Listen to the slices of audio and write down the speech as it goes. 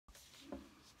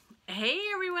Hey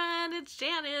everyone, it's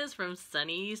Janice from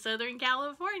sunny Southern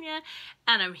California,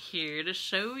 and I'm here to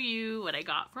show you what I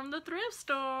got from the thrift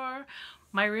store.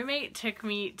 My roommate took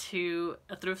me to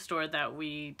a thrift store that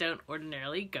we don't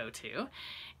ordinarily go to,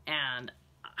 and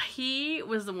he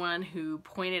was the one who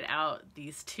pointed out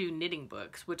these two knitting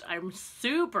books, which I'm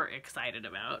super excited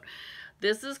about.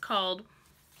 This is called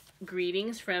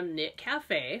Greetings from Knit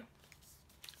Cafe,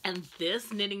 and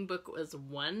this knitting book was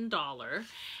 $1,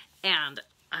 and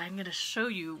I'm gonna show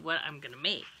you what I'm gonna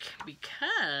make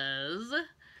because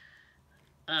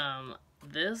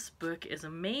this book is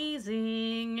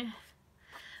amazing.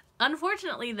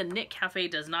 Unfortunately, the Knit Cafe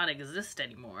does not exist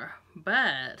anymore,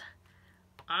 but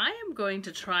I am going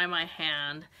to try my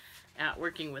hand at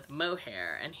working with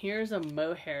mohair, and here's a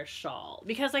mohair shawl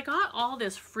because I got all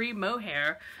this free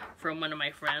mohair from one of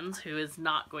my friends who is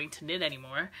not going to knit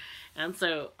anymore, and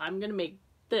so I'm gonna make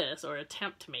this, or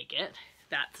attempt to make it.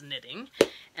 That's knitting.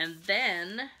 And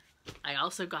then I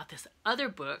also got this other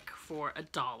book for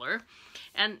 $1.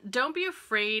 And don't be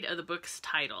afraid of the book's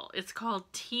title. It's called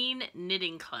Teen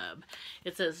Knitting Club.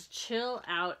 It says Chill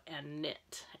Out and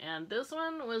Knit. And this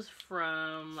one was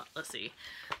from, let's see,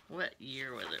 what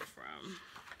year was it from?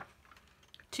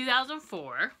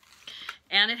 2004.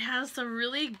 And it has some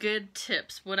really good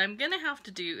tips. What I'm gonna have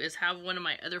to do is have one of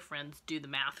my other friends do the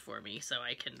math for me so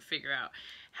I can figure out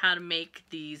how to make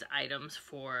these items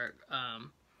for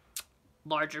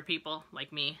larger people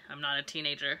like me. I'm not a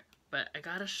teenager, but I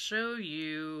gotta show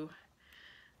you.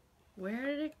 Where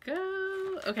did it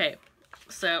go? Okay,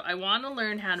 so I want to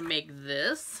learn how to make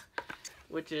this,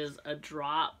 which is a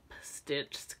drop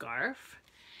stitch scarf.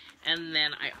 And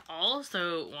then I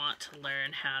also want to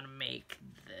learn how to make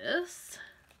this,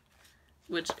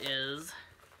 which is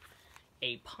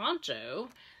a poncho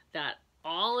that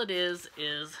all it is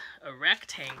a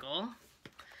rectangle.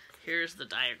 Here's the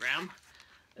diagram.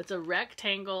 It's a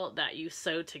rectangle that you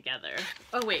sew together.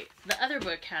 Oh wait, the other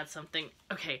book had something.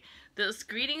 Okay, this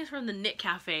Greetings from the Knit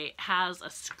Cafe has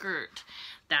a skirt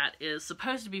that is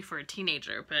supposed to be for a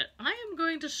teenager, but I am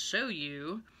going to show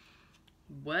you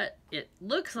what it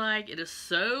looks like. It is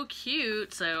so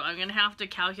cute, so I'm gonna have to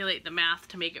calculate the math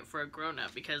to make it for a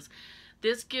grown-up because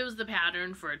this gives the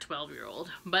pattern for a 12-year-old.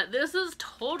 But this is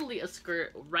totally a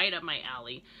skirt right up my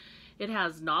alley. It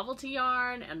has novelty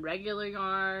yarn and regular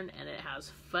yarn, and it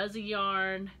has fuzzy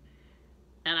yarn,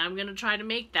 and I'm gonna try to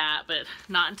make that, but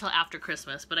not until after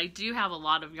Christmas. But I do have a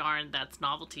lot of yarn that's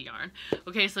novelty yarn.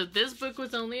 Okay, so this book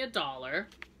was only $1,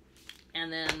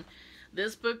 and then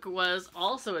this book was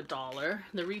also $1.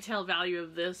 The retail value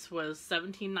of this was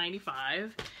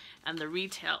 $17.95, and the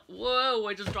retail, whoa,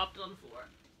 I just dropped it on the floor.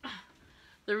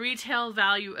 The retail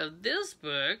value of this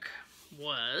book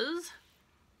was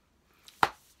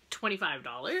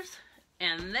 $25.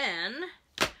 And then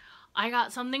I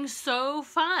got something so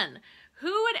fun.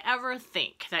 Who would ever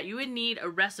think that you would need a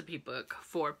recipe book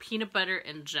for peanut butter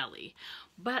and jelly?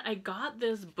 But I got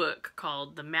this book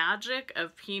called The Magic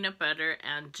of Peanut Butter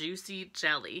and Juicy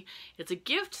Jelly. It's a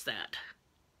gift set,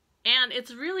 and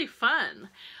it's really fun.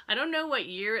 I don't know what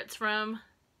year it's from,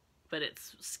 but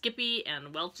it's Skippy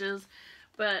and Welch's,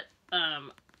 but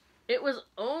it was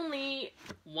only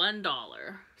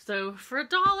 $1. So for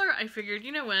 $1, I figured,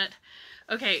 you know what?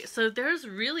 Okay, so there's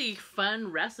really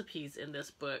fun recipes in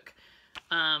this book.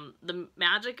 The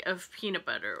Magic of Peanut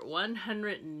Butter,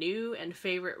 100 new and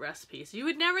favorite recipes. You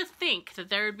would never think that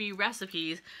there would be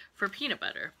recipes for peanut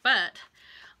butter, but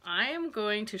I am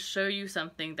going to show you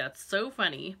something that's so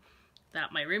funny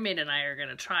that my roommate and I are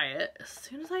gonna try it as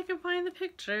soon as I can find the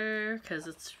picture, because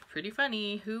it's pretty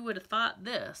funny. Who would have thought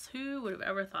this? Who would have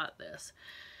ever thought this?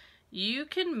 You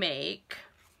can make,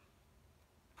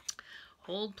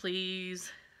 hold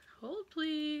please,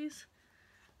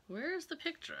 where's the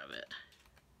picture of it?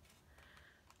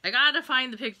 I gotta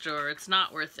find the picture or it's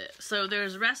not worth it. So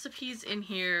there's recipes in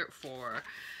here for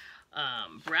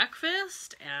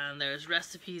breakfast, and there's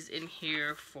recipes in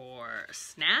here for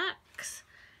snacks,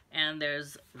 and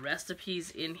there's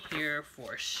recipes in here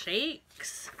for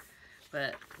shakes.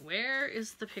 But where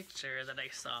is the picture that I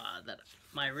saw that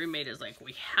my roommate is like,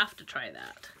 we have to try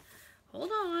that? Hold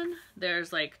on.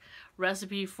 There's like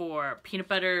recipe for peanut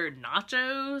butter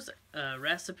nachos, a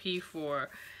recipe for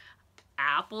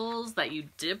apples that you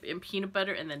dip in peanut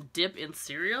butter and then dip in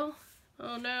cereal.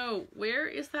 Oh no, where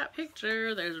is that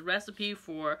picture? There's a recipe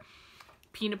for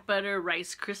peanut butter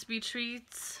Rice Krispie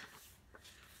treats.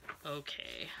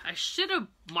 Okay, I should have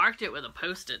marked it with a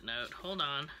post-it note. Hold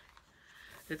on.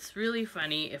 It's really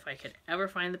funny if I could ever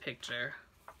find the picture.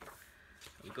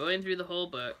 I'm going through the whole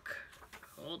book.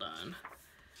 Hold on.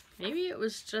 Maybe it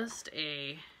was just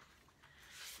a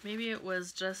Maybe it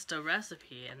was just a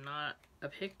recipe and not a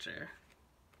picture.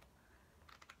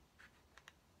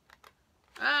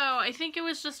 Oh, I think it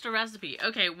was just a recipe.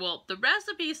 Okay, well, the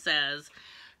recipe says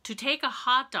to take a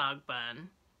hot dog bun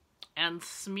and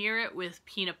smear it with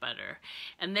peanut butter.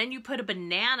 And then you put a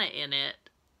banana in it,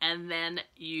 and then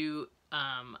you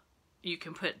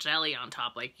can put jelly on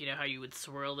top, like, you know how you would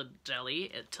swirl the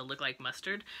jelly to look like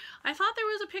mustard. I thought there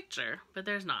was a picture, but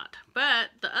there's not. But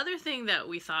the other thing that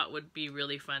we thought would be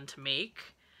really fun to make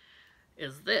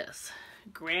is this.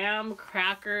 Graham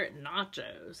cracker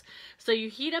nachos. So you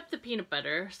heat up the peanut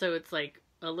butter so it's like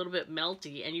a little bit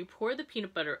melty, and you pour the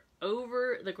peanut butter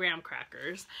over the graham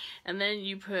crackers, and then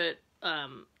you put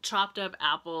chopped up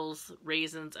apples,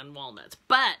 raisins, and walnuts.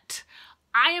 But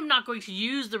I am not going to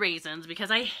use the raisins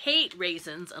because I hate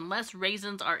raisins unless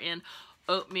raisins are in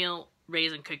oatmeal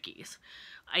raisin cookies.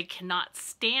 I cannot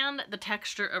stand the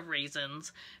texture of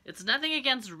raisins. It's nothing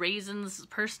against raisins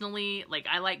personally. Like,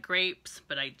 I like grapes,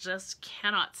 but I just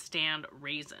cannot stand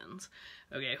raisins.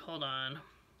 Okay, hold on.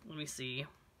 Let me see.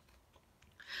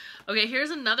 Okay, here's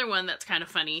another one that's kind of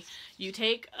funny. You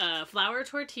take a flour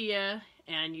tortilla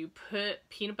and you put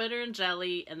peanut butter and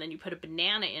jelly, and then you put a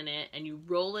banana in it and you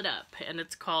roll it up, and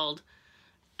it's called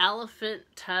elephant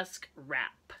tusk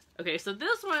wrap. Okay, so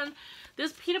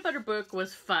this peanut butter book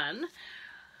was fun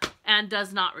and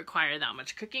does not require that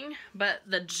much cooking, but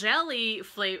the jelly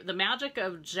flavor, the magic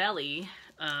of jelly,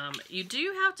 you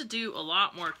do have to do a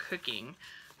lot more cooking.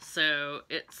 So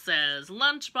it says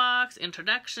lunchbox,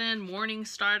 introduction, morning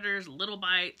starters, little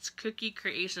bites, cookie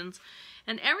creations,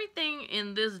 and everything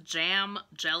in this jam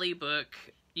jelly book,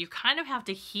 you kind of have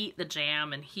to heat the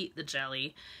jam and heat the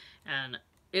jelly, and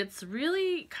it's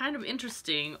really kind of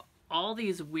interesting, all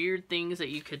these weird things that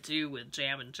you could do with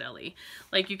jam and jelly.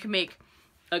 Like, you can make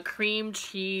a cream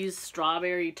cheese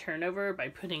strawberry turnover by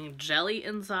putting jelly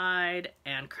inside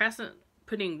and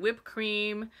putting whipped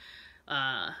cream,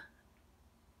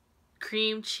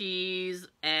 cream cheese,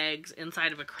 eggs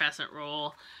inside of a crescent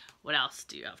roll. What else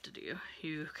do you have to do?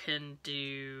 You can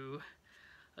do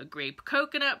a grape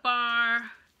coconut bar.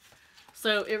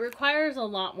 So it requires a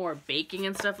lot more baking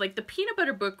and stuff. Like, the peanut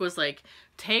butter book was like,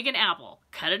 take an apple,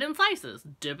 cut it in slices,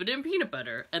 dip it in peanut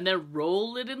butter, and then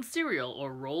roll it in cereal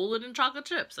or roll it in chocolate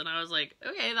chips. And I was like,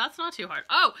 okay, that's not too hard.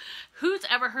 Oh, who's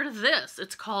ever heard of this?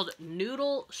 It's called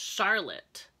noodle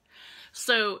charlotte.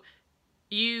 So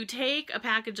you take a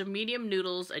package of medium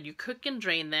noodles and you cook and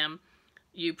drain them.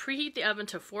 You preheat the oven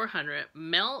to 400,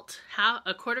 melt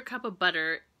a quarter cup of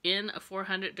butter in a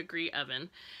 400-degree oven.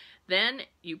 Then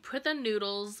you put the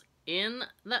noodles in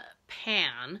the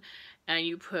pan and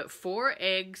you put 4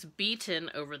 eggs beaten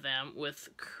over them with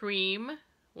cream,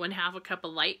 1/2 a cup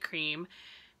of light cream,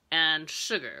 and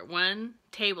sugar, 1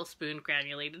 tablespoon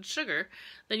granulated sugar.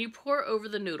 Then you pour over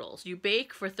the noodles. You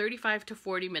bake for 35 to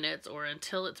 40 minutes or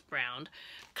until it's browned.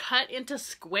 Cut into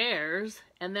squares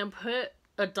and then put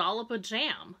a dollop of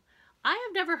jam. I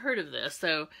have never heard of this,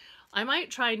 so I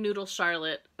might try noodle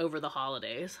charlotte over the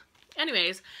holidays.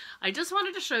 Anyways, I just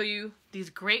wanted to show you these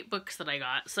great books that I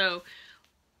got. So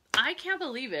I can't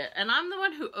believe it. And I'm the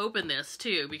one who opened this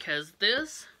too, because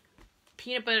this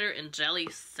peanut butter and jelly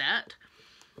set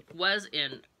was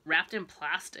wrapped in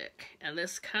plastic. And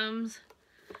this comes,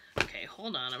 okay,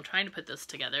 hold on. I'm trying to put this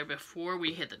together before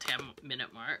we hit the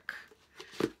 10-minute mark.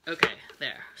 Okay,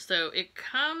 there. So it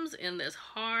comes in this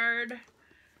hard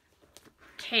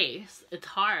case. It's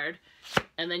hard.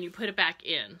 And then you put it back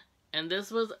in. And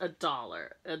this was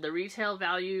 $1. The retail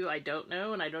value, I don't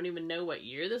know, and I don't even know what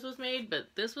year this was made,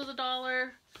 but this was $1.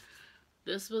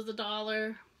 This was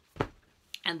 $1.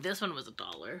 And this one was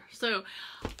 $1. So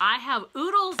I have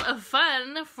oodles of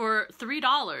fun for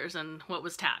 $3. And what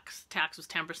was tax? Tax was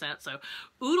 10%. So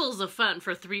oodles of fun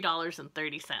for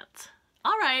 $3.30.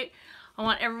 All right. I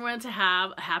want everyone to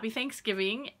have a happy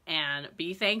Thanksgiving and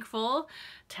be thankful.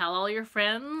 Tell all your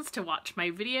friends to watch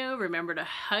my video. Remember to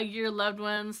hug your loved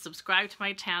ones, subscribe to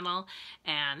my channel,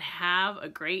 and have a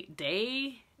great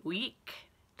day, week,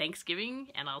 Thanksgiving,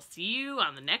 and I'll see you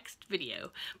on the next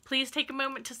video. Please take a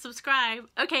moment to subscribe.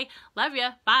 Okay, love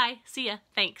ya. Bye. See ya.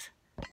 Thanks.